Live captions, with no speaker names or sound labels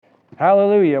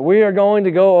Hallelujah. We are going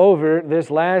to go over this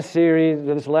last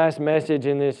message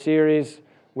in this series.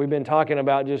 We've been talking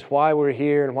about just why we're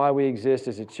here and why we exist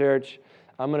as a church.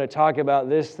 I'm going to talk about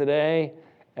this today,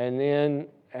 and then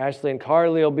Ashley and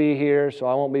Carly will be here, so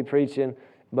I won't be preaching.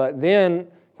 But then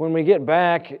when we get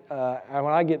back, I'm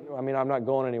not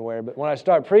going anywhere, but when I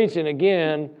start preaching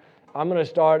again, I'm going to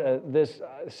start this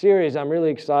series I'm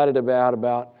really excited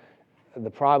about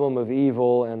the problem of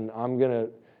evil, and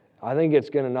I think it's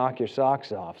going to knock your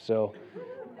socks off. So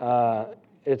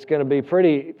it's going to be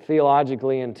pretty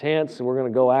theologically intense. We're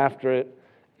going to go after it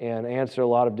and answer a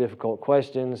lot of difficult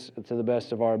questions to the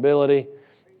best of our ability.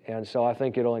 And so I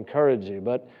think it'll encourage you.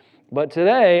 But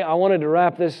today I wanted to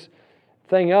wrap this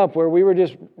thing up where we were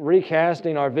just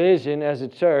recasting our vision as a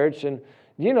church. And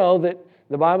you know that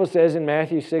the Bible says in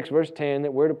Matthew 6, verse 10,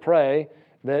 that we're to pray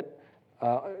that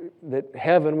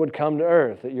heaven would come to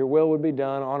earth, that your will would be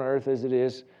done on earth as it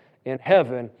is in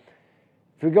heaven.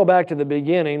 If we go back to the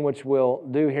beginning, which we'll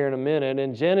do here in a minute,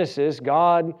 in Genesis,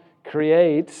 God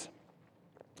creates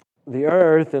the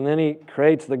earth and then He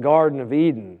creates the Garden of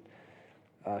Eden.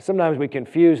 Sometimes we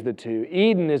confuse the two.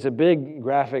 Eden is a big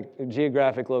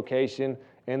geographic location,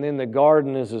 and then the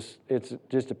garden it's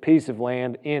just a piece of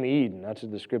land in Eden. That's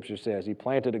what the Scripture says. He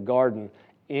planted a garden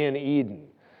in Eden.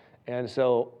 And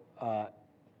so,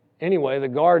 anyway, the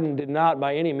garden did not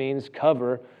by any means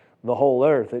cover the whole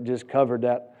earth. It just covered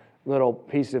that little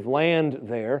piece of land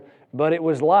there, but it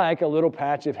was like a little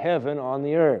patch of heaven on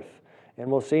the earth.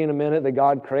 And we'll see in a minute that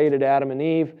God created Adam and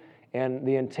Eve, and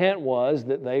the intent was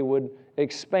that they would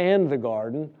expand the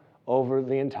garden over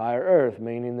the entire earth,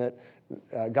 meaning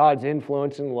that God's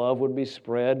influence and love would be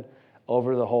spread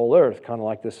over the whole earth, kind of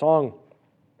like the song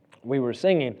we were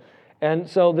singing. And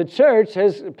so the church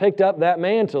has picked up that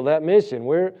mantle, that mission.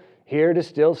 We're here to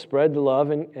still spread the love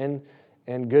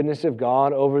and goodness of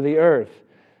God over the earth.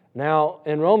 Now,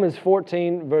 in Romans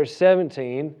 14, verse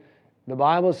 17, the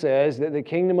Bible says that the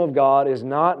kingdom of God is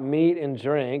not meat and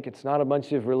drink. It's not a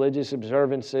bunch of religious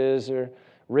observances or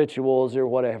rituals or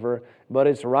whatever, but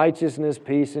it's righteousness,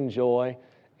 peace, and joy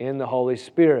in the Holy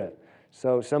Spirit.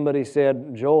 So somebody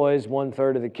said joy is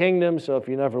 1/3 of the kingdom, so if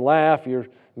you never laugh, you're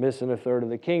missing 1/3 of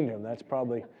the kingdom. That's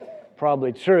probably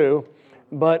true.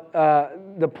 But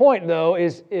the point, though,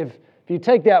 is if you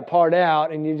take that part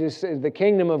out and you just say the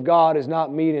kingdom of God is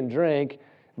not meat and drink,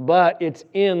 but it's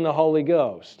in the Holy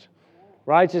Ghost.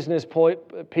 Righteousness,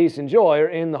 peace, and joy are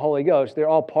in the Holy Ghost. They're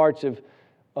all parts of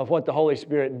what the Holy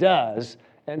Spirit does.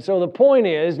 And so the point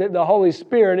is that the Holy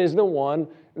Spirit is the one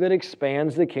that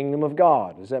expands the kingdom of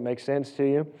God. Does that make sense to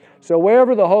you? So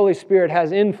wherever the Holy Spirit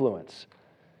has influence,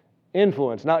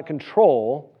 not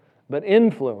control, but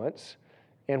influence,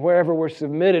 and wherever we're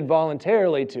submitted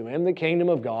voluntarily to Him, the kingdom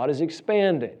of God is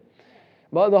expanded.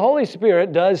 But the Holy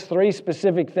Spirit does 3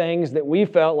 specific things that we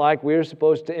felt like we were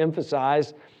supposed to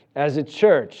emphasize as a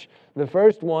church. The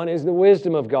first one is the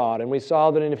wisdom of God, and we saw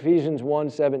that in Ephesians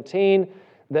 1:17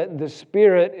 that the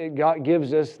Spirit, God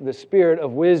gives us the spirit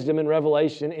of wisdom and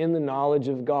revelation in the knowledge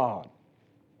of God.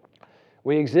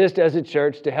 We exist as a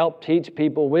church to help teach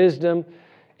people wisdom,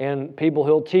 and people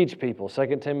who'll teach people.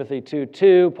 2 Timothy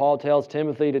 2:2, Paul tells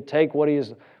Timothy to take what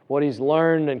he's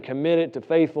learned and commit it to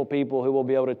faithful people who will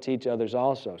be able to teach others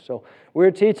also. So we're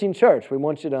a teaching church. We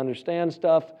want you to understand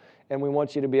stuff, and we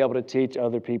want you to be able to teach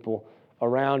other people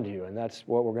around you, and that's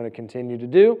what we're going to continue to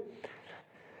do.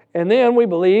 And then we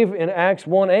believe in Acts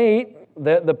 1:8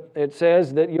 that it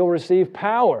says that you'll receive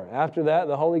power. After that,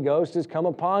 the Holy Ghost has come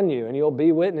upon you, and you'll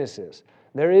be witnesses.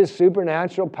 There is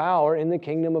supernatural power in the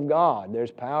kingdom of God.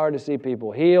 There's power to see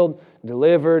people healed,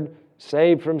 delivered,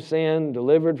 saved from sin,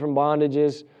 delivered from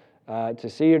bondages, to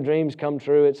see your dreams come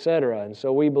true, etc. And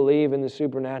so we believe in the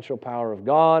supernatural power of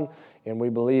God, and we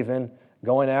believe in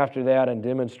going after that and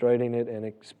demonstrating it and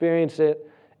experience it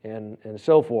and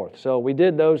so forth. So we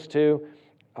did those 2.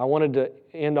 I wanted to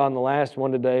end on the last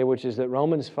one today, which is that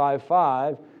Romans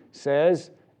 5:5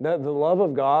 says that the love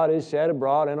of God is shed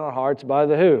abroad in our hearts by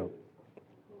the who?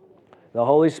 The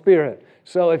Holy Spirit.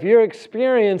 So if you're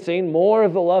experiencing more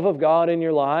of the love of God in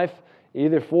your life,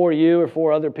 either for you or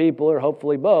for other people, or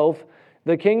hopefully both,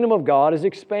 the kingdom of God is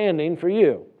expanding for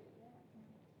you.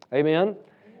 Amen?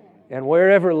 And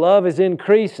wherever love is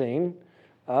increasing,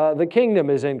 the kingdom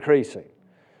is increasing.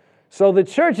 So the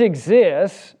church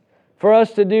exists for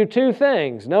us to do 2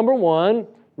 things. Number 1,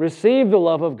 receive the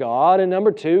love of God, and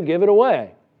number 2, give it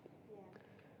away.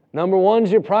 Number 1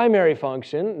 is your primary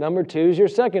function. Number 2 is your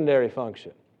secondary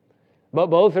function. But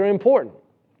both are important.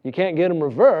 You can't get them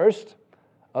reversed.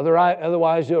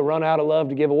 Otherwise, you'll run out of love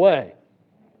to give away.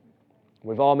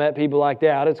 We've all met people like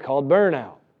that. It's called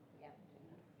burnout.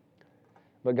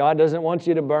 But God doesn't want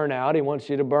you to burn out. He wants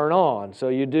you to burn on. So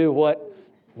you do what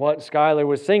Skylar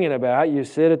was singing about. You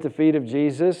sit at the feet of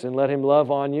Jesus and let Him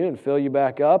love on you and fill you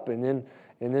back up. And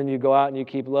then you go out and you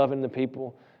keep loving the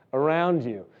people around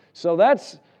you. So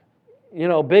that's,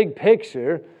 big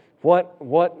picture, what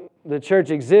the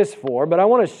church exists for. But I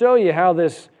want to show you how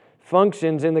this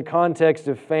functions in the context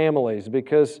of families,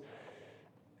 because,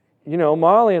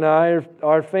 Molly and I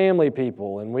are family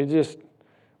people, and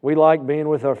we like being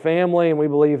with our family, and we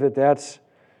believe that that's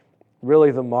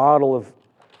really the model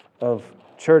of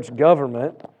church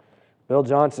government. Bill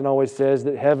Johnson always says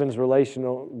that heaven's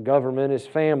relational government is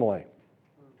family.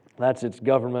 That's its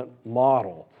government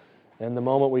model. And the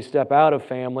moment we step out of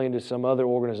family into some other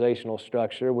organizational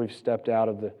structure, we've stepped out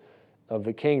of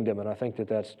the kingdom, and I think that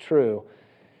that's true.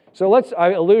 So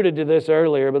I alluded to this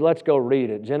earlier, but let's go read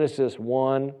it. Genesis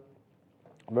 1,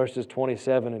 verses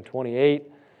 27 and 28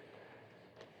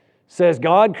 says,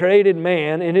 God created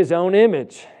man in His own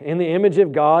image. In the image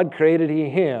of God created He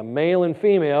him. Male and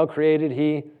female created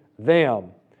He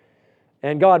them.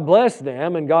 And God blessed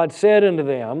them, and God said unto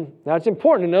them, now it's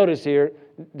important to notice here,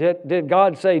 did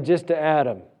God say just to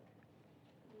Adam?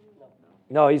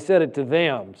 No, He said it to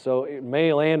them, so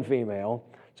male and female.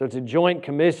 So it's a joint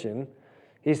commission.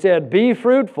 He said, be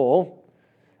fruitful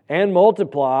and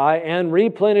multiply and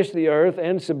replenish the earth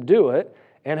and subdue it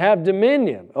and have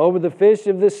dominion over the fish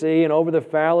of the sea and over the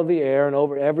fowl of the air and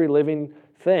over every living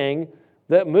thing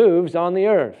that moves on the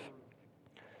earth.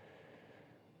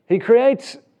 He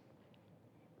creates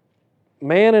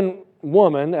man and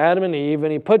woman, Adam and Eve,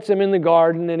 and He puts them in the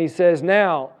garden, and He says,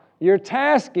 now, your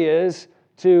task is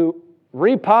to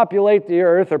repopulate the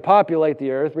earth, or populate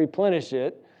the earth, replenish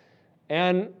it,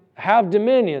 and have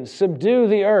dominion, subdue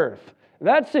the earth.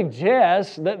 That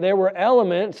suggests that there were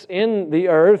elements in the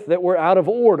earth that were out of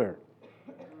order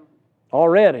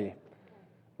already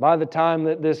by the time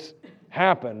that this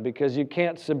happened, because you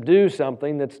can't subdue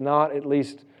something that's not at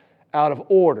least out of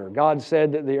order. God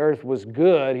said that the earth was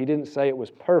good. He didn't say it was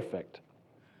perfect,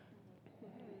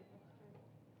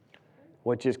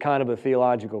 which is kind of a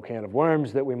theological can of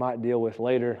worms that we might deal with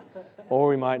later, or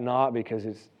we might not, because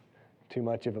it's too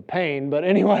much of a pain. But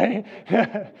anyway,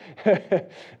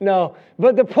 no.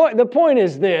 But the point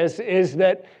is this: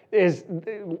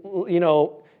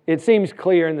 it seems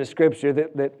clear in the Scripture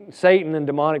that Satan and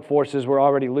demonic forces were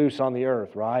already loose on the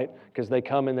earth, right? Because they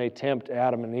come and they tempt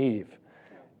Adam and Eve.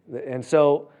 And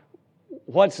so,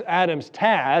 what's Adam's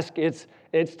task? It's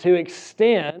to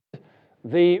extend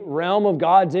the realm of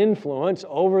God's influence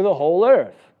over the whole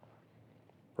earth,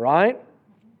 right?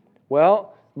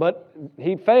 Well, but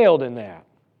he failed in that.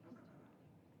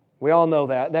 We all know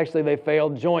that. Actually, they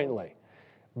failed jointly.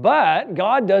 But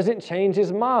God doesn't change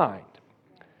His mind.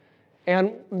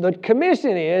 And the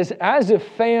commission is, as a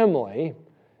family,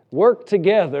 work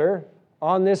together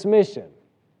on this mission.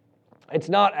 It's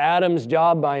not Adam's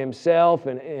job by himself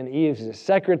and Eve's a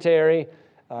secretary.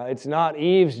 It's not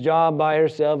Eve's job by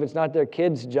herself. It's not their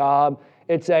kid's job.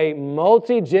 It's a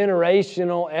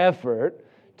multi-generational effort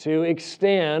to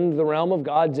extend the realm of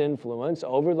God's influence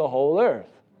over the whole earth.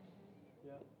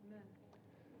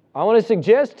 I want to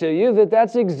suggest to you that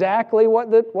that's exactly what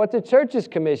the church's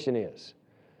commission is.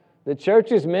 The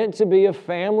church is meant to be a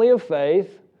family of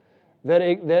faith that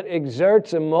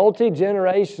exerts a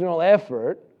multi-generational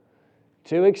effort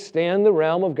to extend the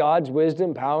realm of God's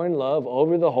wisdom, power, and love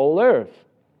over the whole earth.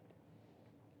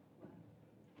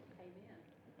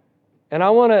 And I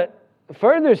want to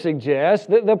further suggest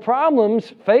that the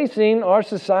problems facing our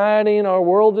society and our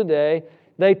world today,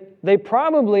 they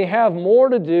probably have more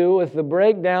to do with the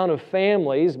breakdown of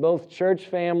families, both church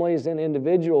families and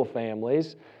individual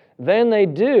families, than they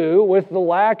do with the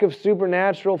lack of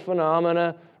supernatural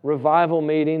phenomena, revival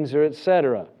meetings, or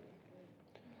etc.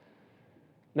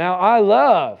 Now, I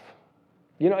love,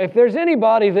 if there's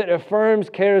anybody that affirms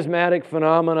charismatic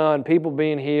phenomena and people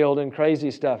being healed and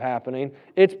crazy stuff happening,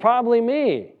 it's probably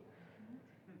me.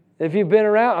 If you've been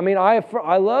around,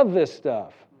 I love this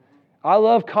stuff. I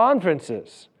love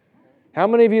conferences. How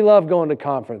many of you love going to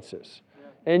conferences?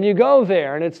 And you go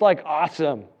there and it's like,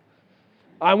 awesome.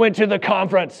 I went to the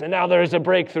conference and now there's a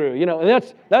breakthrough. And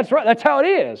that's right. That's how it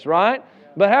is, right?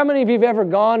 But how many of you have ever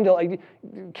gone to,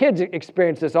 kids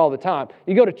experience this all the time.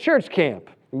 You go to church camp.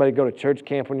 Anybody go to church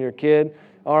camp when you're a kid?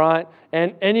 All right?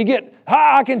 And you get,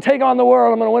 I can take on the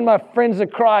world. I'm going to win my friends to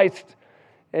Christ.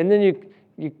 And then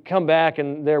you come back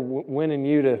and they're winning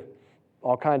you to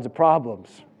all kinds of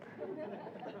problems.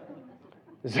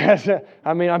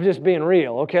 I'm just being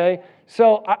real, okay?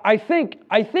 So I think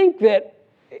that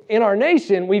in our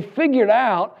nation, we figured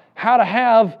out how to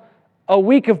have a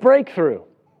week of breakthrough.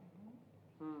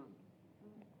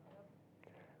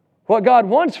 What God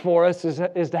wants for us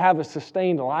is to have a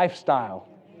sustained lifestyle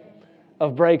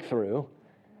of breakthrough.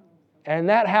 And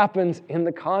that happens in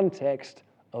the context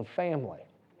of family.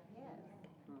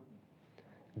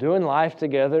 Doing life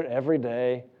together every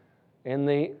day in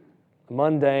the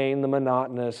mundane, the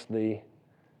monotonous, the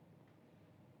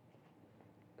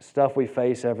stuff we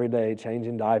face every day,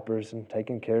 changing diapers and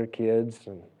taking care of kids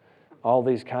and all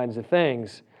these kinds of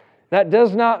things. That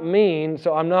does not mean,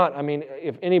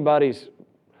 if anybody's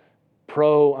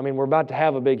pro, we're about to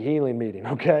have a big healing meeting,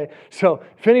 okay? So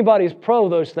if anybody's pro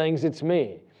those things, it's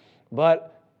me.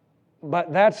 But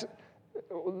that's,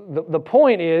 the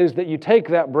point is that you take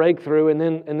that breakthrough and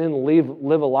then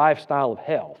live a lifestyle of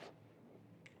health.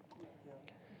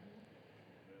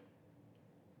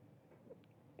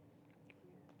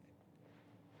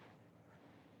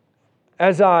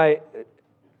 As I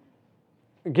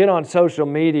get on social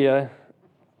media,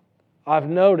 I've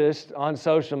noticed on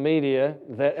social media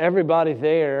that everybody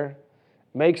there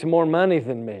makes more money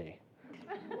than me.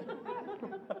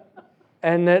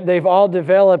 And that they've all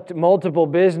developed multiple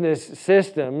business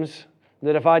systems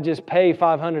that if I just pay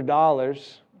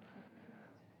 $500,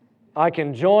 I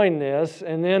can join this,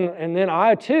 and then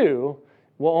I too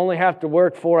will only have to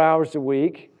work 4 hours a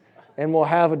week, and we'll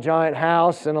have a giant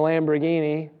house and a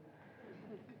Lamborghini,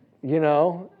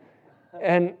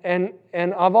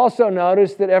 And I've also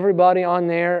noticed that everybody on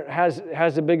there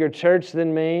has a bigger church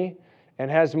than me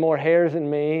and has more hair than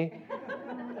me,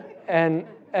 and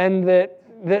that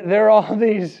there are all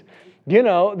these,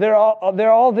 there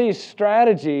are all these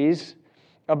strategies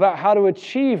about how to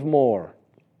achieve more.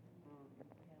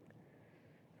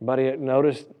 Anybody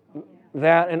noticed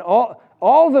that? And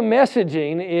all the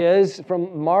messaging is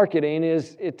from marketing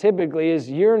typically is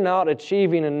you're not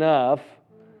achieving enough.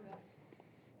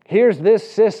 Here's this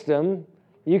system,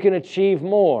 you can achieve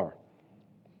more.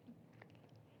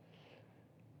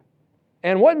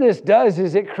 And what this does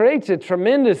is it creates a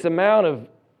tremendous amount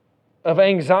of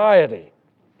anxiety.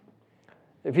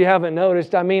 If you haven't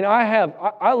noticed, I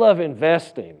love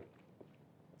investing.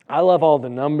 I love all the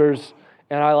numbers,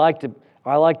 and I like to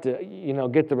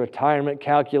get the retirement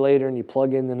calculator, and you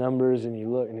plug in the numbers, and you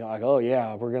look, and you're like, oh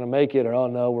yeah, we're going to make it, or oh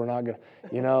no, we're not going to,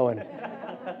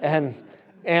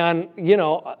 And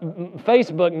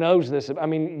Facebook knows this.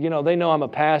 They know I'm a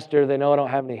pastor. They know I don't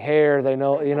have any hair. They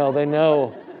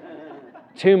know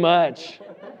too much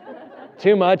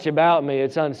about me.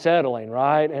 It's unsettling,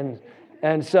 right?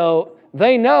 And so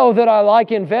they know that I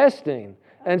like investing.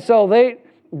 And so they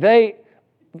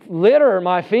litter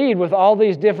my feed with all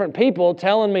these different people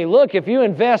telling me, look, if you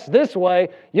invest this way,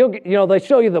 they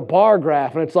show you the bar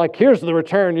graph, and it's like, here's the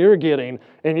return you're getting,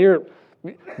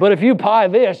 but if you buy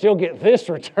this, you'll get this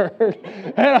return.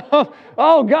 And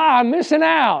oh God, I'm missing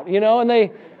out.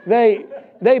 And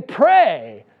they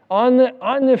prey on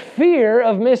the fear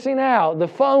of missing out, the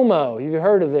FOMO. You've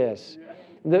heard of this,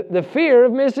 the fear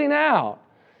of missing out.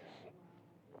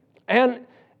 And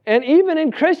even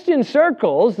in Christian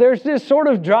circles, there's this sort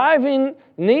of driving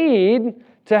need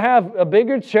to have a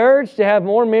bigger church, to have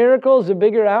more miracles, a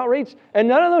bigger outreach, and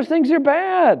none of those things are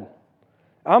bad.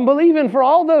 I'm believing for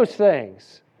all those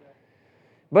things.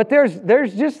 But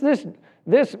there's just this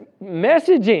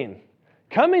messaging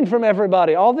coming from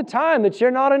everybody all the time that you're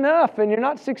not enough and you're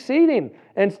not succeeding.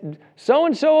 And so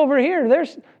over here,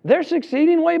 they're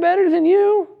succeeding way better than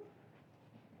you.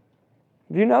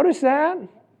 Have you noticed that?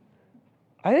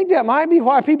 I think that might be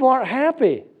why people aren't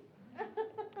happy.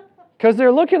 Because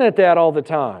they're looking at that all the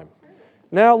time.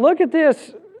 Now look at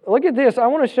this. I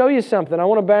want to show you something. I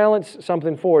want to balance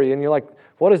something for you. And you're like,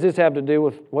 what does this have to do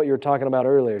with what you were talking about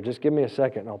earlier? Just give me a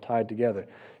second and I'll tie it together.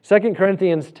 2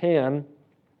 Corinthians 10.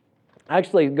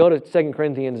 Actually, go to 2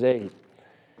 Corinthians 8.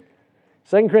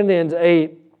 2 Corinthians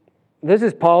 8, this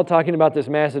is Paul talking about this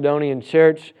Macedonian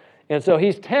church. And so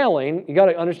he's telling, you got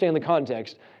to understand the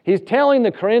context, he's telling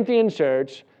the Corinthian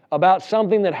church about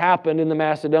something that happened in the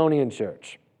Macedonian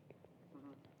church.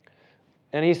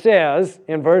 And he says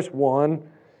in verse 1,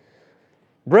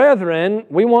 brethren,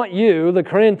 we want you, the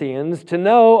Corinthians, to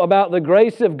know about the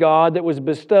grace of God that was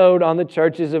bestowed on the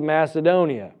churches of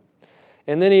Macedonia.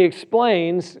 And then he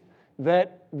explains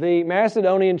that the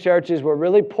Macedonian churches were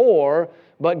really poor,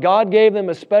 but God gave them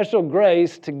a special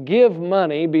grace to give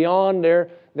money beyond their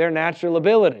natural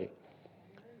ability.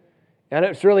 And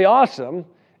it's really awesome.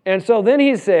 And so then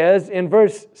he says in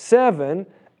verse 7,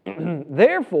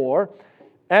 therefore,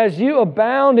 as you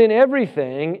abound in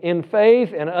everything, in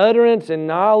faith and utterance and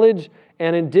knowledge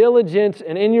and in diligence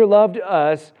and in your love to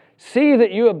us, see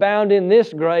that you abound in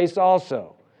this grace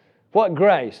also. What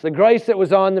grace? The grace that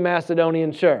was on the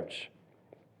Macedonian church.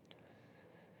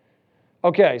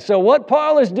 Okay, so what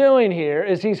Paul is doing here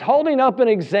is he's holding up an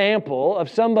example of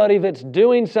somebody that's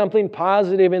doing something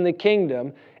positive in the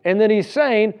kingdom, and then he's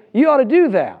saying, you ought to do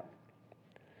that.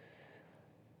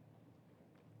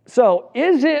 So,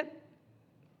 is it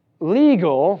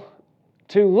legal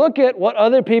to look at what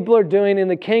other people are doing in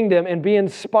the kingdom and be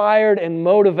inspired and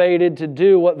motivated to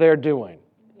do what they're doing?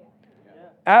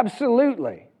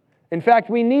 Absolutely. In fact,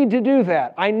 we need to do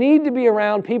that. I need to be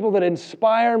around people that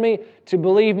inspire me to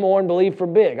believe more and believe for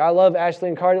big. I love Ashley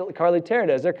and Carly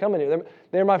Teredez. They're coming here.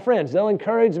 They're my friends. They'll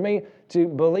encourage me to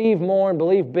believe more and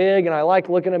believe big, and I like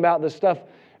looking about the stuff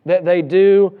that they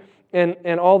do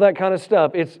and all that kind of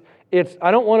stuff.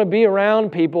 I don't want to be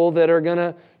around people that are going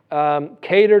to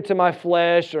cater to my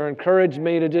flesh or encourage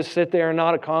me to just sit there and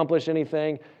not accomplish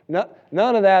anything.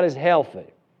 None of that is healthy.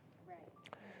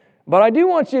 But I do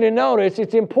want you to notice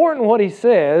it's important what he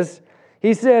says.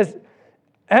 He says,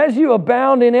 as you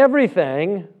abound in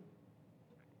everything.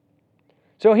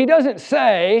 So he doesn't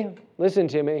say, listen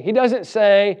to me, he doesn't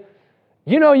say,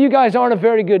 you guys aren't a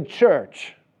very good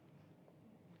church.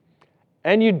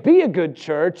 And you'd be a good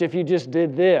church if you just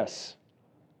did this.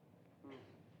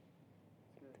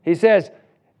 He says,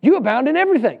 you abound in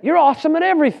everything. You're awesome at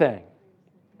everything.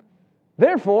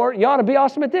 Therefore, you ought to be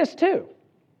awesome at this too.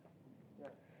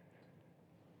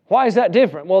 Why is that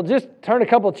different? Well, just turn a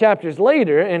couple of chapters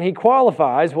later and he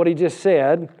qualifies what he just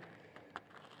said.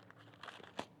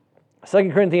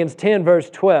 2 Corinthians 10 verse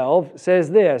 12 says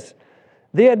this,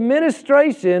 the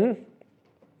administration,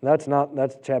 that's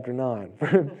chapter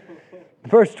 9.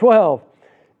 Verse 12,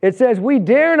 it says, we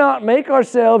dare not make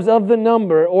ourselves of the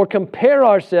number or compare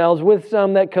ourselves with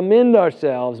some that commend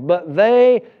ourselves, but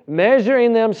they,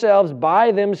 measuring themselves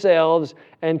by themselves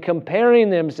and comparing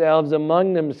themselves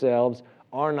among themselves,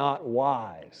 are not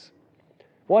wise.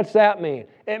 What's that mean?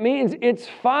 It means it's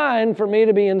fine for me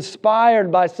to be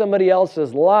inspired by somebody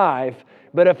else's life,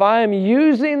 but if I am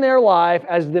using their life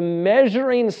as the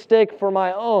measuring stick for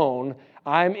my own,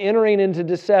 I'm entering into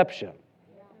deception.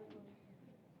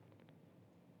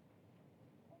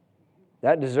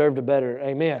 That deserved a better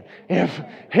amen.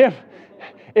 If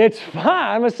it's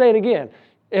fine, I'm going to say it again.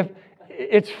 If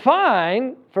it's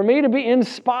fine for me to be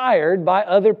inspired by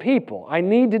other people. I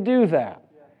need to do that.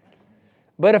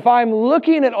 But if I'm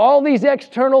looking at all these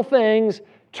external things,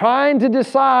 trying to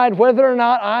decide whether or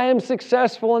not I am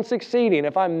successful and succeeding,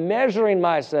 if I'm measuring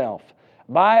myself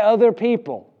by other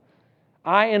people,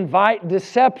 I invite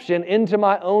deception into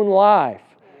my own life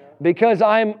because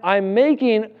I'm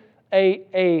making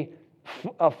a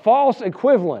false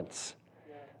equivalence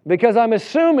because I'm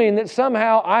assuming that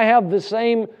somehow I have the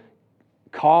same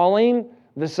calling,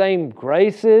 the same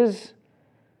graces,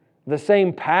 the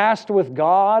same past with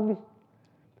God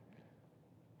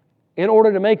in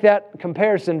order to make that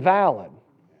comparison valid.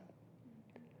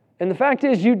 And the fact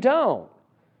is you don't.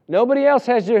 Nobody else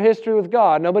has your history with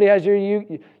God. Nobody has your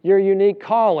unique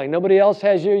calling. Nobody else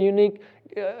has your unique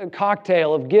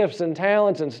cocktail of gifts and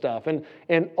talents and stuff.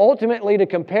 And ultimately to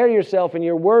compare yourself and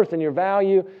your worth and your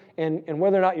value and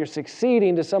whether or not you're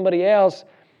succeeding to somebody else,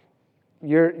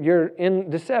 you're in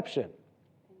deception.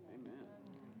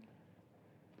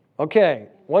 Okay,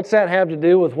 what's that have to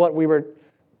do with what we were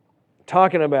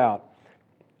talking about?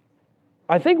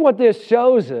 I think what this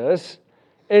shows us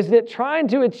is that trying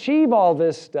to achieve all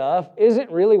this stuff isn't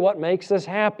really what makes us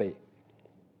happy.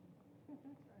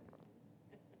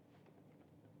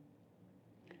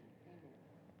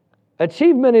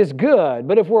 Achievement is good,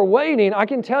 but if we're waiting, I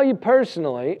can tell you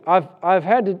personally, I've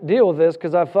had to deal with this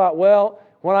because I've thought, well,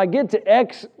 when I get to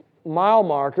X mile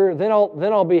marker, then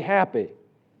I'll be happy.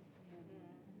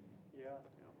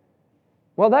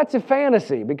 Well, that's a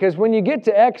fantasy because when you get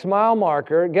to X mile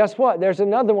marker, guess what? There's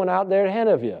another one out there ahead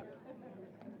of you.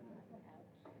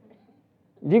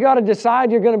 You got to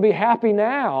decide you're going to be happy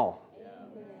now.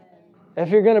 If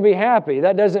you're going to be happy,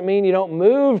 that doesn't mean you don't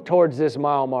move towards this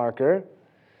mile marker.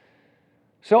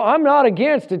 So I'm not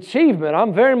against achievement.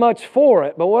 I'm very much for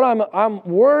it. But what I'm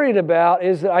worried about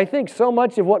is that I think so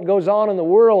much of what goes on in the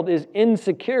world is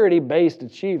insecurity-based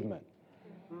achievement.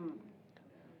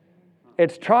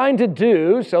 It's trying to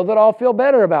do so that I'll feel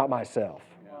better about myself.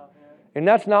 And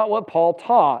that's not what Paul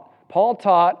taught. Paul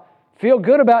taught, feel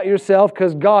good about yourself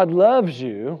because God loves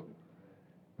you,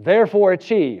 therefore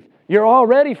achieve. You're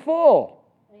already full.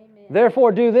 Amen.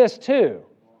 Therefore do this too.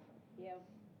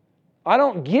 I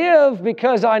don't give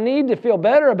because I need to feel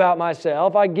better about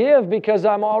myself. I give because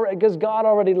God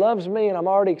already loves me and I'm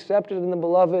already accepted in the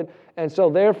beloved. And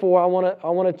so therefore I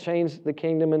want to change the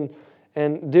kingdom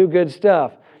and do good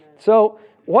stuff. So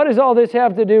what does all this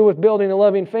have to do with building a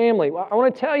loving family? Well, I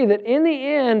want to tell you that in the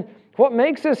end, what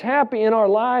makes us happy in our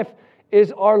life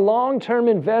is our long-term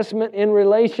investment in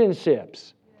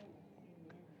relationships.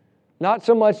 Not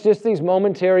so much just these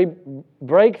momentary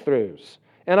breakthroughs.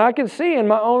 And I can see in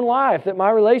my own life that my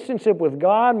relationship with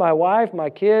God, my wife, my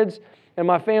kids, and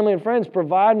my family and friends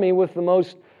provide me with the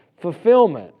most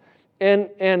fulfillment.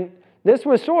 And this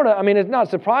was sort of, it's not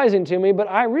surprising to me, but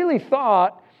I really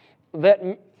thought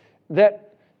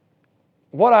that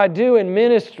what I do in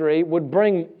ministry would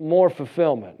bring more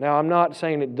fulfillment. Now, I'm not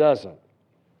saying it doesn't.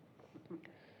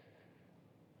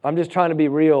 I'm just trying to be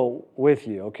real with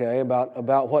you, okay,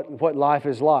 about what life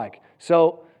is like.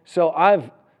 So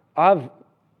I've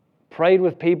prayed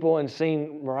with people and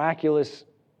seen miraculous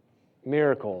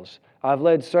miracles. I've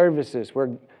led services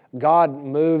where God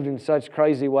moved in such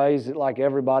crazy ways that like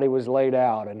everybody was laid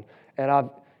out, and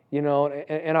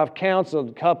I've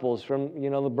counseled couples from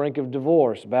the brink of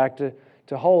divorce back to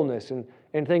wholeness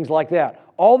and things like that.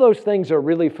 All those things are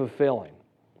really fulfilling.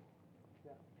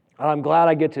 And I'm glad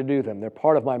I get to do them. They're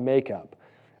part of my makeup.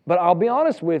 But I'll be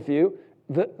honest with you,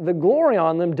 the glory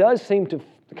on them does seem to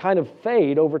kind of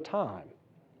fade over time.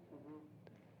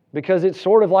 Because it's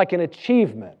sort of like an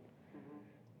achievement.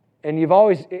 And you've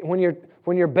always, when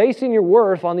you're basing your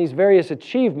worth on these various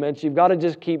achievements, you've got to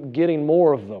just keep getting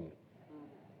more of them.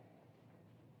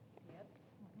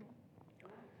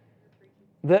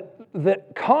 The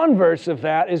converse of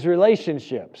that is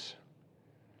relationships.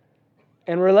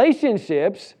 And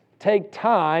relationships take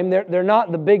time. They're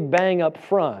not the big bang up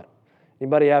front.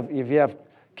 If you have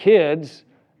kids,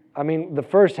 the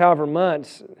first however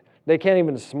months, they can't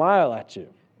even smile at you.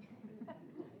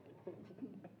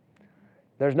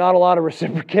 There's not a lot of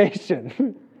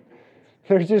reciprocation.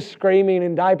 There's just screaming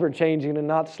and diaper changing and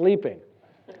not sleeping.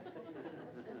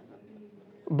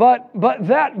 But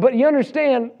you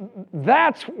understand,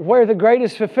 that's where the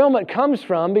greatest fulfillment comes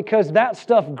from, because that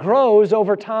stuff grows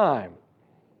over time.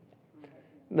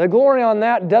 The glory on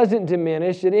that doesn't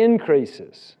diminish, it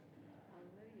increases.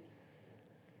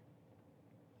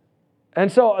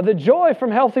 And so the joy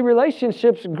from healthy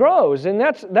relationships grows, and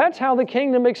that's how the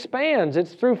kingdom expands.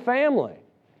 It's through family.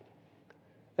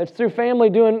 It's through family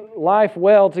doing life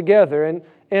well together. And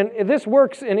this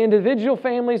works in individual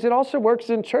families. It also works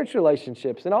in church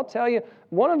relationships. And I'll tell you,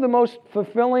 one of the most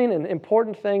fulfilling and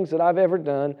important things that I've ever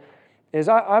done is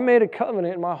I made a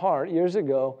covenant in my heart years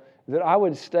ago that I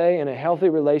would stay in a healthy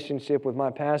relationship with my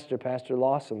pastor, Pastor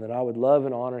Lawson, that I would love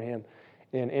and honor him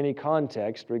in any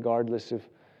context, regardless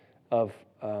of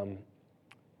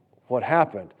what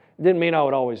happened. It didn't mean I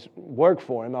would always work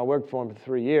for him. I worked for him for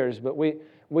 3 years, but we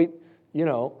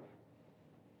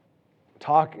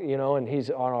talk, and he's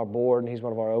on our board, and he's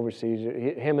one of our overseers.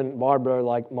 Him and Barbara are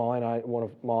like one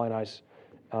of Molly and I's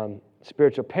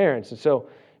spiritual parents. And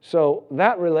so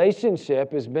that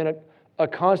relationship has been a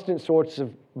constant source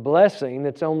of blessing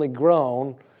that's only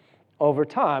grown over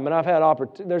time. And I've had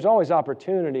there's always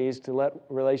opportunities to let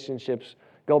relationships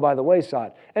go by the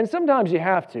wayside. And sometimes you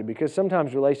have to, because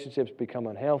sometimes relationships become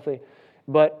unhealthy.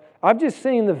 But I've just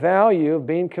seen the value of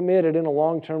being committed in a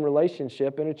long-term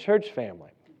relationship in a church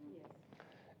family.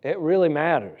 It really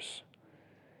matters.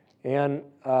 And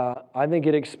I think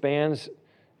it expands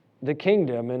the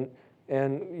kingdom.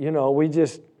 And we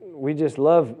just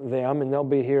love them, and they'll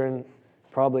be here in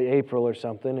probably April or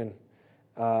something. And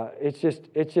it's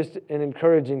just an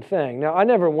encouraging thing. Now, I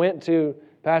never went to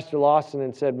Pastor Lawson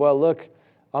and said, well, look,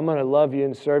 I'm going to love you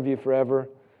and serve you forever,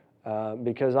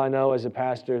 because I know as a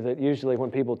pastor that usually when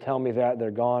people tell me that,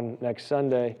 they're gone next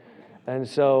Sunday. And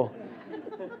so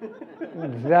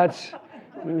that's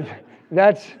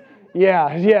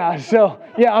yeah. So,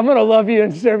 I'm going to love you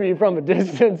and serve you from a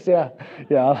distance.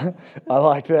 Yeah, I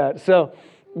like that. So,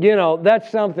 that's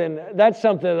something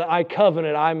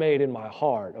that I made in my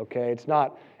heart, okay?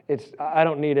 I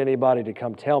don't need anybody to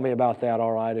come tell me about that,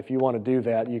 all right? If you want to do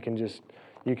that, you can just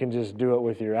do it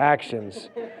with your actions,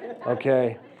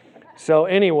 okay? So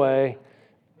anyway,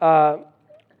 the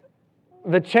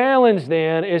challenge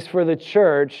then is for the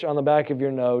church, on the back of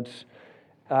your notes,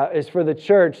 is for the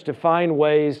church to find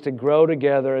ways to grow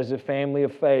together as a family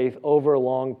of faith over a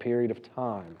long period of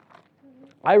time.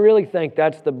 I really think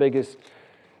that's the biggest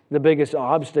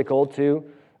obstacle to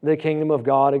the kingdom of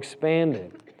God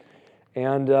expanding.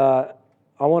 And I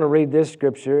want to read this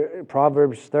scripture,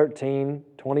 Proverbs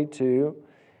 13:22.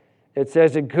 It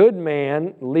says, a good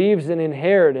man leaves an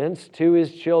inheritance to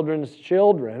his children's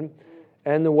children,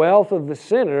 and the wealth of the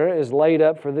sinner is laid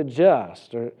up for the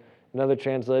just. Or another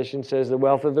translation says the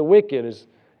wealth of the wicked is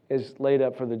laid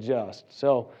up for the just.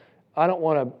 So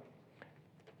I'm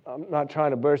not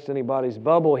trying to burst anybody's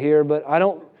bubble here, but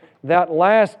that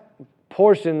last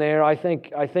portion there, I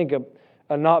think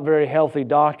a not very healthy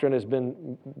doctrine has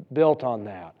been built on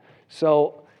that.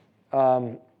 So,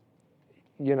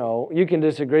 you can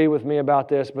disagree with me about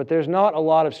this, but there's not a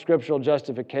lot of scriptural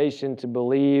justification to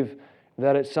believe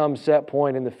that at some set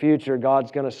point in the future,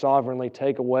 God's going to sovereignly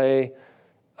take away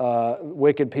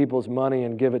wicked people's money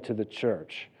and give it to the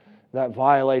church. That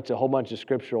violates a whole bunch of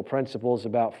scriptural principles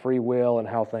about free will and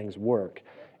how things work.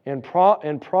 In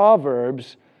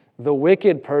Proverbs, the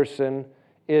wicked person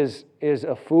is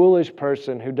a foolish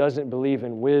person who doesn't believe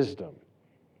in wisdom.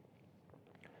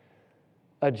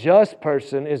 A just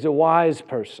person is a wise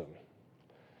person.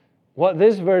 What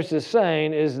this verse is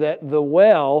saying is that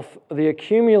the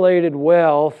accumulated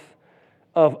wealth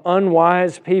of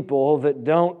unwise people that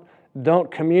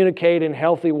don't communicate in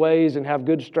healthy ways and have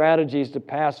good strategies to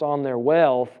pass on their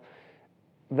wealth,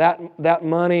 that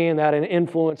money and that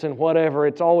influence and whatever,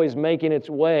 it's always making its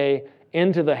way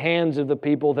into the hands of the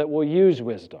people that will use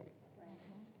wisdom.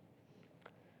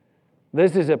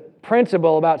 This is a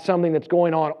principle about something that's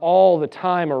going on all the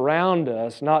time around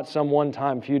us, not some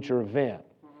one-time future event.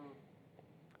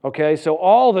 Okay, so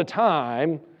all the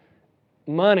time,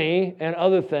 money and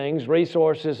other things,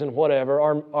 resources and whatever,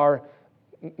 are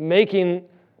making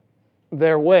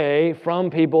their way from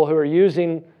people who are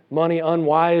using money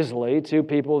unwisely to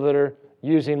people that are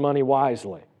using money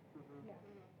wisely.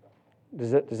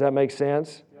 Does that make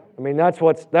sense? I mean, that's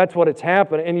what it's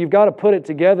happening, and you've got to put it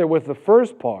together with the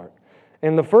first part.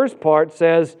 And the first part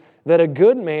says that a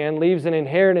good man leaves an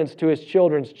inheritance to his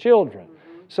children's children.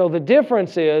 So the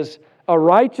difference is a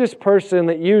righteous person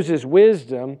that uses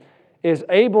wisdom is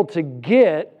able to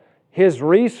get his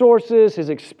resources, his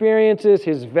experiences,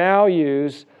 his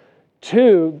values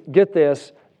to, get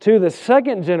this, to the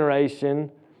second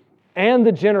generation and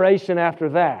the generation after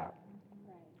that.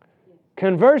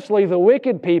 Conversely, the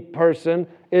wicked person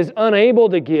is unable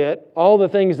to get all the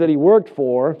things that he worked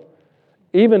for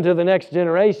even to the next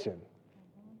generation.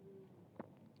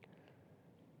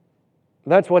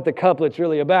 That's what the couplet's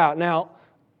really about. Now,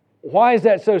 why is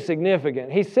that so significant?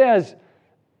 He says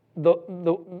the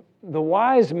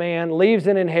wise man leaves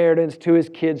an inheritance to his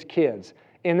kids' kids.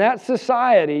 In that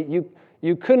society,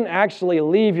 you couldn't actually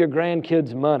leave your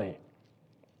grandkids money.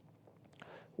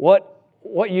 What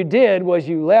you did was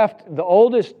you left the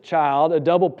oldest child a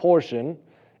double portion,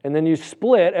 and then you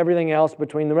split everything else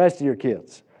between the rest of your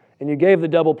kids. And you gave the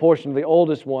double portion to the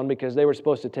oldest one because they were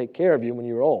supposed to take care of you when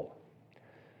you were old.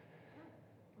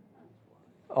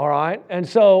 All right? And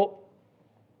so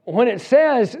when it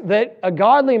says that a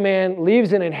godly man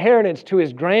leaves an inheritance to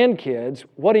his grandkids,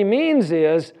 what he means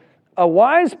is a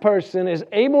wise person is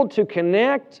able to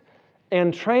connect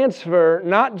and transfer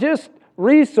not just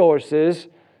resources,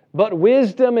 but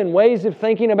wisdom and ways of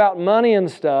thinking about money and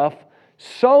stuff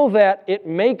so that it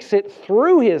makes it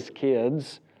through his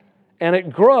kids and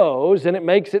it grows and it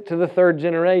makes it to the third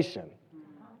generation.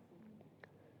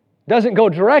 Doesn't go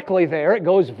directly there, it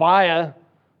goes via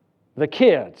the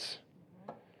kids.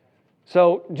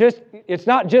 So it's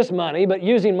not just money, but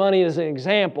using money as an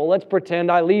example, let's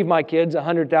pretend I leave my kids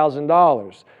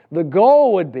 $100,000. The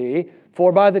goal would be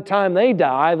for by the time they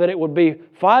die that it would be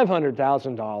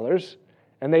 $500,000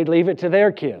 and they'd leave it to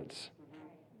their kids.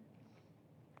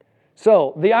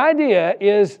 So the idea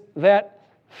is that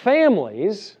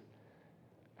families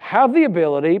have the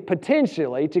ability,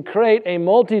 potentially, to create a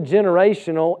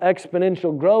multi-generational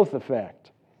exponential growth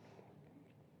effect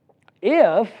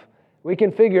if we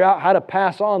can figure out how to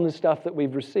pass on the stuff that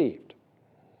we've received.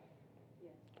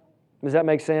 Does that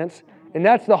make sense? And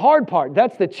that's the hard part.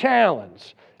 That's the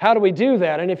challenge. How do we do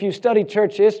that? And if you study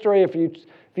church history, if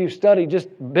you study just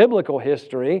biblical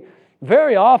history,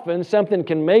 very often something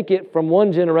can make it from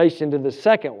one generation to the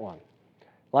second one,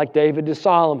 like David to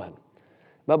Solomon.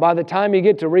 But by the time you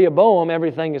get to Rehoboam,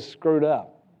 everything is screwed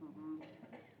up.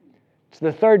 It's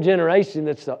the third generation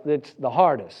that's the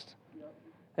hardest.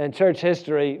 And church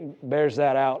history bears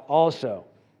that out also.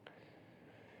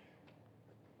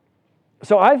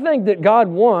 So I think that God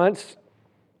wants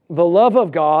the love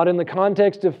of God in the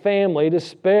context of family to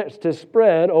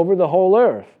spread over the whole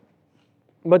earth.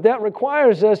 But that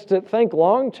requires us to think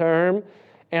long-term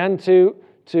and to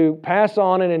pass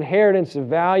on an inheritance of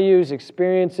values,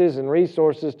 experiences, and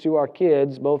resources to our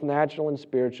kids, both natural and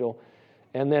spiritual,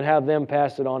 and then have them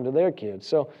pass it on to their kids.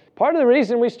 So part of the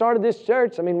reason we started this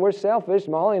church, I mean, we're selfish.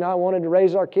 Molly and I wanted to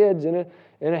raise our kids in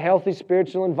a healthy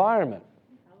spiritual environment.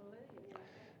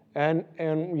 And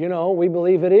you know, we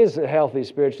believe it is a healthy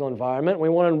spiritual environment. We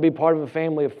want them to be part of a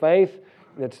family of faith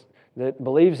that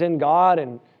believes in God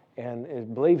and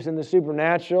it believes in the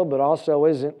supernatural, but also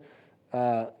isn't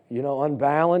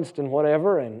unbalanced and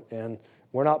whatever. And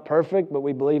we're not perfect, but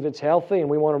we believe it's healthy, and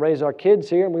we want to raise our kids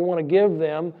here, and we want to give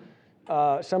them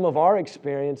some of our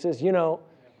experiences. You know,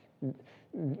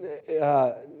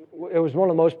 it was one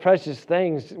of the most precious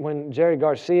things when Jerry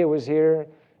Garcia was here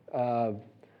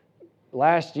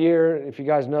last year. If you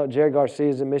guys know, Jerry Garcia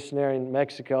is a missionary in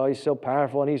Mexico. He's so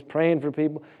powerful, and he's praying for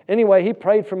people. Anyway, he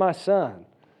prayed for my son,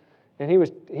 and he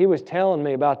was telling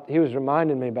me about. He was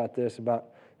reminding me about this, about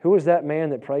who was that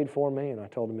man that prayed for me, and I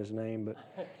told him his name. But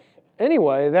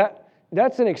anyway,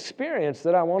 that's an experience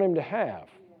that I want him to have.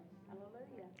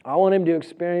 I want him to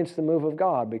experience the move of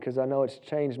God because I know it's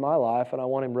changed my life, and I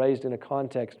want him raised in a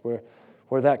context where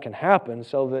that can happen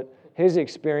so that his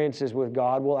experiences with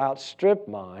God will outstrip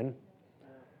mine.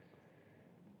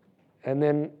 And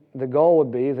then the goal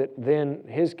would be that then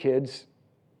his kids,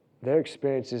 their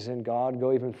experiences in God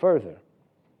go even further.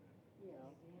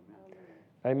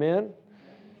 Amen?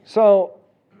 So,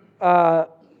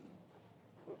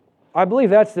 I believe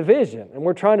that's the vision, and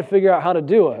we're trying to figure out how to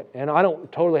do it. And I don't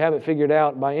totally have it figured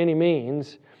out by any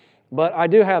means, but I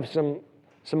do have some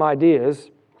ideas.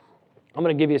 I'm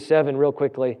going to give you 7 real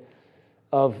quickly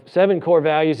of 7 core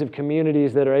values of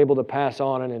communities that are able to pass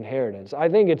on an inheritance. I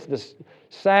think it's the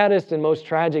saddest and most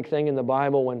tragic thing in the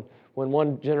Bible when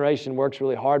one generation works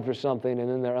really hard for something and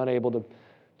then they're unable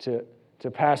to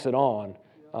pass it on.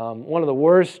 One of the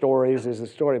worst stories is the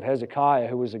story of Hezekiah,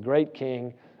 who was a great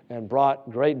king and brought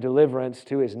great deliverance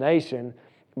to his nation.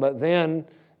 But then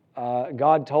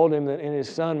God told him that in his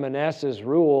son Manasseh's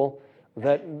rule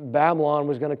that Babylon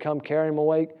was going to come carry him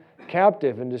away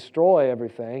captive and destroy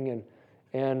everything.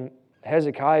 And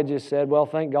Hezekiah just said, well,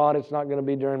 thank God it's not going to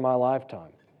be during my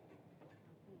lifetime.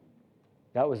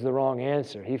 That was the wrong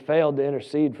answer. He failed to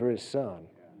intercede for his son.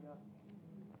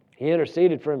 He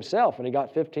interceded for himself, and he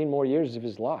got 15 more years of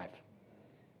his life.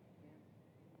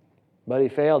 But he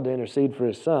failed to intercede for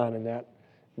his son, and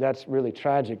that's really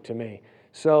tragic to me.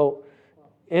 So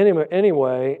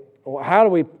anyway, how do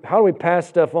we pass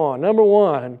stuff on? Number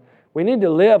 1, we need to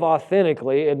live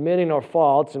authentically, admitting our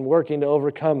faults and working to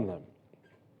overcome them.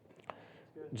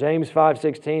 James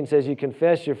 5:16 says you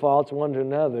confess your faults one to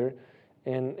another,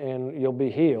 and you'll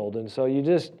be healed. And so you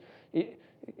just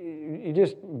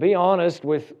be honest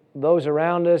with those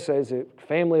around us. As a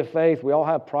family of faith, we all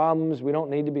have problems. We don't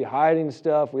need to be hiding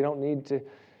stuff. We don't need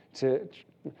to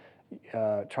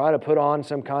try to put on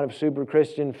some kind of super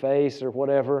Christian face or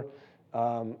whatever.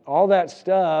 All that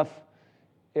stuff,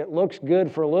 it looks good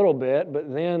for a little bit,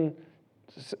 but then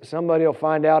somebody will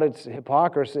find out it's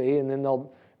hypocrisy, and then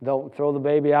they'll throw the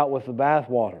baby out with the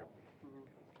bathwater.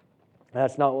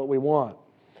 That's not what we want.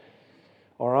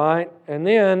 All right? And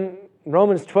then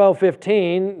Romans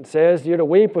 12:15 says you're to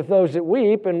weep with those that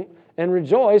weep and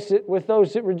rejoice with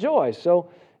those that rejoice. So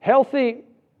healthy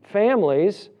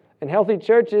families and healthy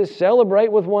churches celebrate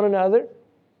with one another,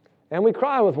 and we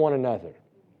cry with one another.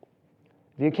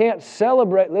 If you can't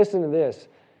celebrate, listen to this,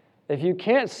 if you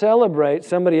can't celebrate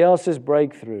somebody else's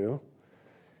breakthrough,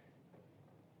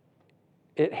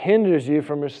 it hinders you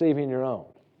from receiving your own.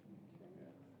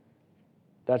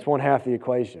 That's one half the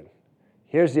equation.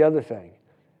 Here's the other thing.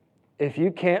 If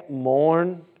you can't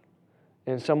mourn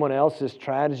in someone else's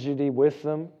tragedy with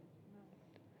them,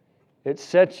 it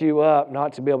sets you up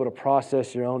not to be able to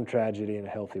process your own tragedy in a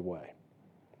healthy way.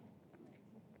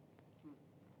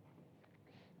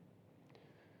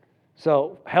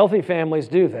 So healthy families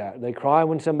do that. They cry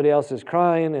when somebody else is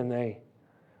crying, and they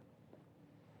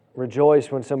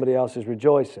rejoice when somebody else is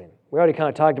rejoicing. We already kind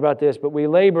of talked about this, but we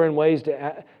labor in ways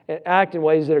to act in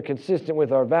ways that are consistent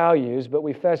with our values, but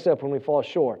we fess up when we fall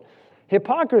short.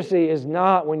 Hypocrisy is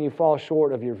not when you fall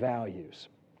short of your values.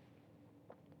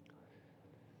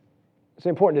 It's an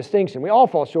important distinction. We all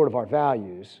fall short of our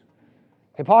values.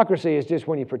 Hypocrisy is just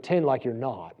when you pretend like you're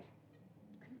not.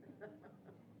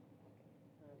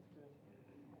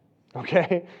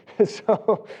 Okay?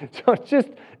 So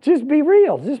just be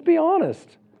real. Just be honest.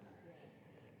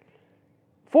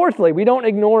 Fourthly, we don't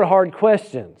ignore hard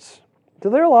questions. So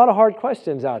there are a lot of hard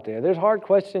questions out there. There's hard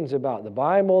questions about the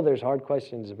Bible. There's hard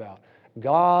questions about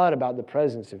God, about the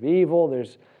presence of evil.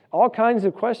 There's all kinds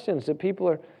of questions that people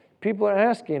are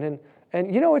asking.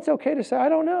 And you know, it's okay to say, I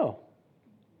don't know.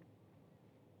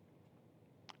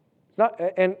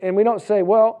 And we don't say,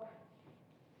 well,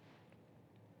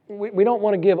 we don't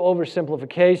want to give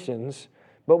oversimplifications,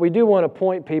 but we do want to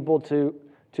point people to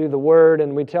the Word,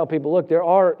 and we tell people, look, there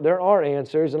are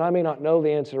answers, and I may not know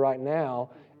the answer right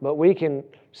now, but we can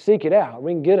seek it out.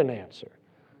 We can get an answer.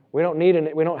 We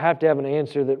don't have to have an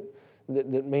answer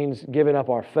that means giving up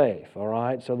our faith, all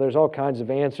right? So there's all kinds of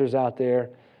answers out there,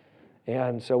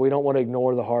 and so we don't want to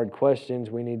ignore the hard questions.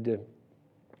 We need to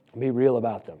be real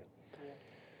about them.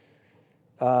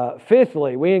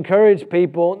 Fifthly, we encourage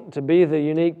people to be the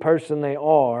unique person they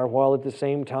are while at the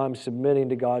same time submitting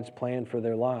to God's plan for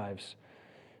their lives.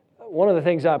 one of the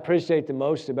things I appreciate the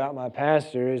most about my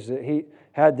pastor is that he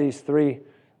had these 3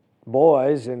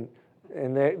 boys, and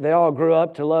they all grew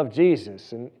up to love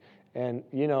Jesus. And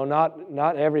you know,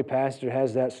 not every pastor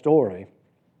has that story.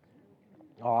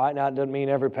 All right, now it doesn't mean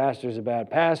every pastor is a bad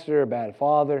pastor, a bad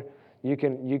father. You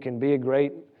can be a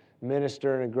great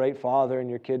minister and a great father, and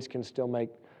your kids can still make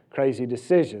crazy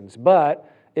decisions.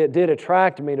 But it did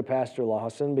attract me to Pastor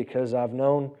Lawson because I've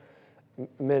known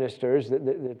ministers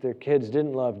that their kids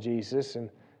didn't love Jesus, and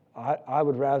I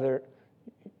would rather,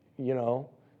 you know,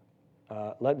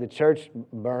 let the church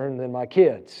burn than my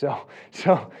kids.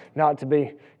 So not to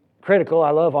be critical,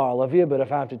 I love all of you, but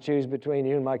if I have to choose between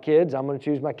you and my kids, I'm going to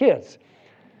choose my kids.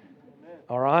 Amen.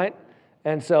 All right?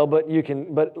 And so, but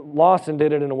Lawson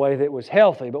did it in a way that was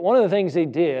healthy. But one of the things he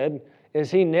did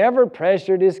is he never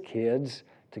pressured his kids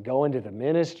to go into the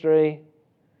ministry,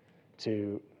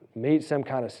 to meet some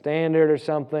kind of standard or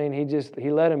something.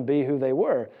 He let them be who they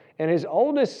were. And his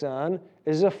oldest son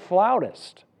is a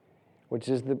flautist, which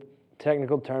is the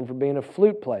technical term for being a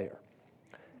flute player.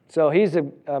 So he's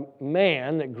a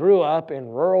man that grew up in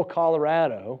rural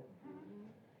Colorado,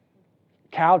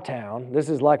 Cowtown. This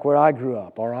is like where I grew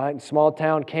up, all right? In small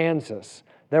town Kansas.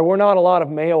 There were not a lot of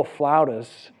male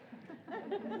flautists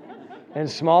in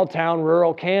small town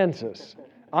rural Kansas.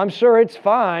 I'm sure it's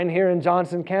fine here in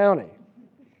Johnson County.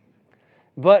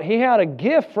 But he had a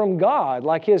gift from God,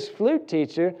 like his flute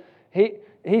teacher.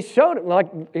 He showed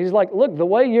him, he's like, look, the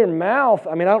way your mouth,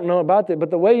 I don't know about that,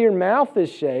 but the way your mouth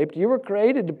is shaped, you were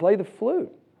created to play the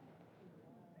flute.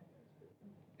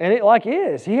 And it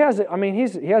is. He has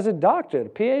a doctorate, a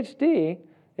PhD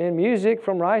in music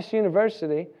from Rice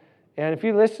University. And if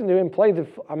you listen to him play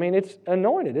it's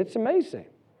anointed. It's amazing.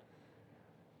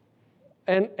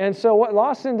 And so what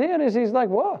Lawson did is he's like,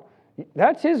 well,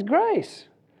 that's his grace.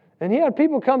 And he had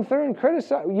people come through and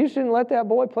criticize, you shouldn't let that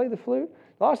boy play the flute.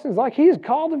 Lawson's like, he is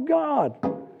called of God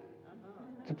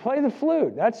to play the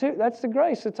flute. That's the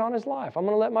grace that's on his life. I'm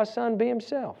going to let my son be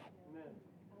himself.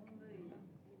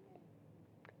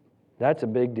 That's a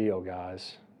big deal,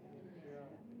 guys.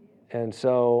 And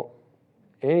so,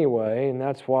 anyway, and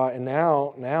that's why, and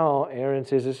now Aaron's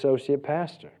his associate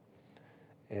pastor.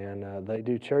 And they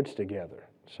do church together.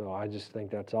 So I just think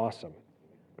that's awesome.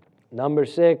 Number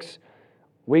 6,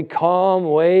 we calm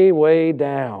way, way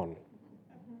down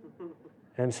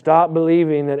and stop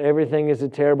believing that everything is a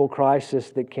terrible crisis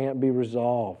that can't be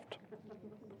resolved.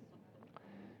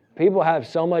 People have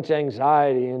so much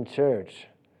anxiety in church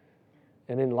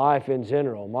and in life in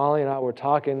general. Molly and I were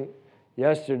talking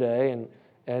yesterday,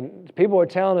 and people were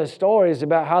telling us stories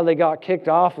about how they got kicked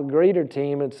off a greeter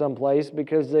team at some place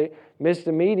because they missed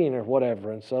a meeting or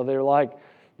whatever. And so they're like,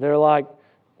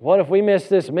 what if we miss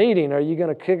this meeting? Are you going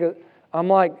to kick it? I'm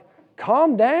like,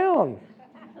 calm down.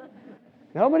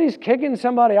 Nobody's kicking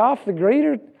somebody off the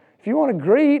greeter. If you want to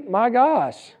greet, my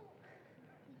gosh.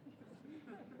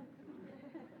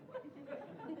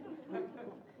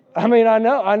 I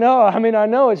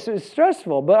know it's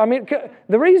stressful, but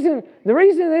the reason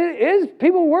is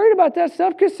people worried about that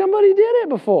stuff because somebody did it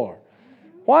before.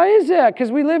 Why is that?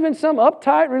 Because we live in some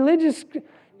uptight religious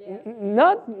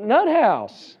nut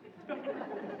house.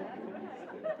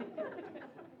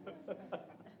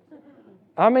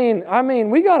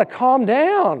 We got to calm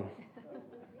down.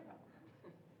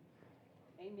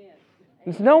 Amen.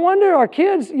 It's no wonder our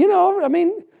kids, you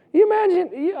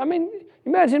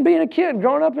imagine being a kid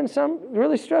growing up in some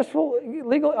really stressful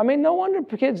legal. No wonder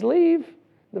kids leave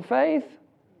the faith.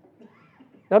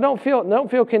 Now, don't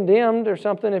feel condemned or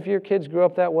something if your kids grew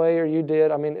up that way or you did.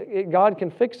 God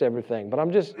can fix everything. But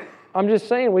I'm just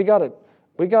saying we gotta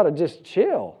just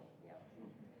chill.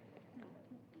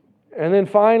 And then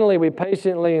finally, we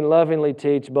patiently and lovingly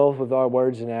teach both with our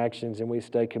words and actions, and we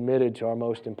stay committed to our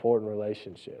most important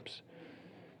relationships.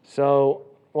 So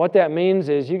what that means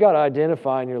is you got to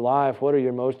identify in your life what are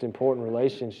your most important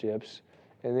relationships,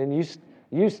 and then you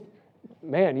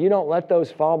don't let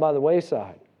those fall by the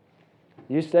wayside.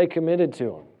 You stay committed to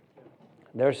them.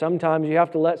 There are sometimes you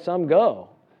have to let some go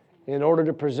in order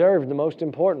to preserve the most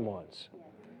important ones.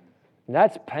 And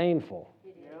that's painful,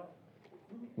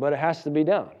 but it has to be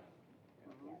done.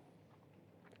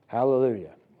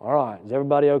 Hallelujah. All right, is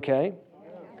everybody okay?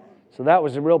 So that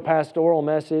was a real pastoral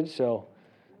message. So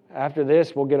after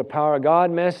this, we'll get a Power of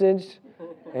God message,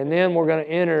 and then we're going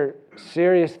to enter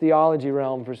serious theology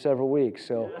realm for several weeks.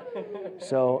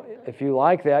 So if you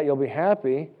like that, you'll be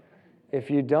happy. If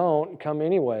you don't, come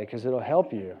anyway, because it'll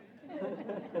help you.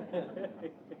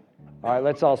 All right,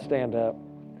 let's all stand up.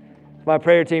 If my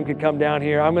prayer team could come down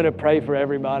here, I'm going to pray for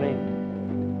everybody.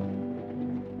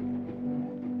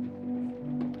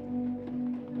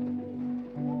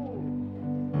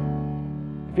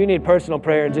 If you need personal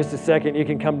prayer in just a second, you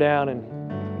can come down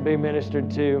and be ministered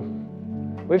to.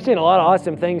 We've seen a lot of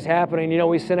awesome things happening. You know,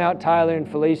 we sent out Tyler and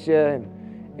Felicia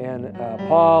and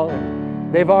Paul.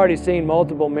 And they've already seen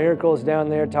multiple miracles down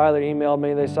there. Tyler emailed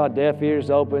me. They saw deaf ears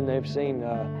open. They've seen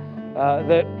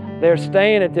that they're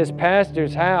staying at this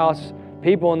pastor's house.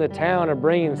 People in the town are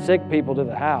bringing sick people to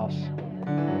the house.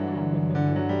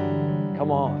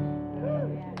 Come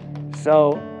on.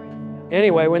 So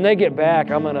anyway, when they get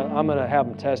back, I'm gonna have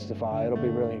them testify. It'll be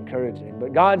really encouraging.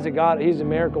 But God's a God. He's a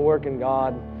miracle working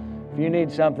God. If you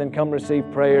need something, come receive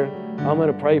prayer. I'm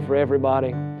going to pray for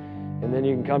everybody, and then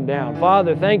you can come down.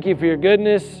 Father, thank you for your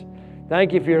goodness.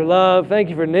 Thank you for your love. Thank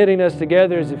you for knitting us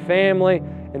together as a family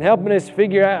and helping us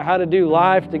figure out how to do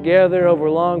life together over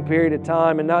a long period of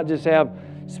time and not just have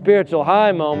spiritual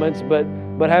high moments, but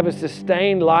have a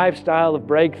sustained lifestyle of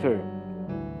breakthrough.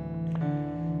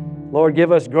 Lord,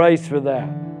 give us grace for that.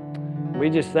 We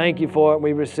just thank you for it.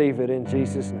 We receive it in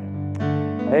Jesus' name.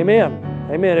 Amen.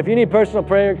 Amen. If you need personal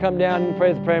prayer, come down and pray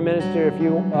with the prayer minister. If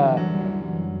you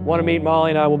want to meet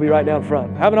Molly and I, we'll be right down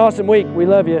front. Have an awesome week. We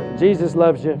love you. Jesus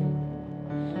loves you.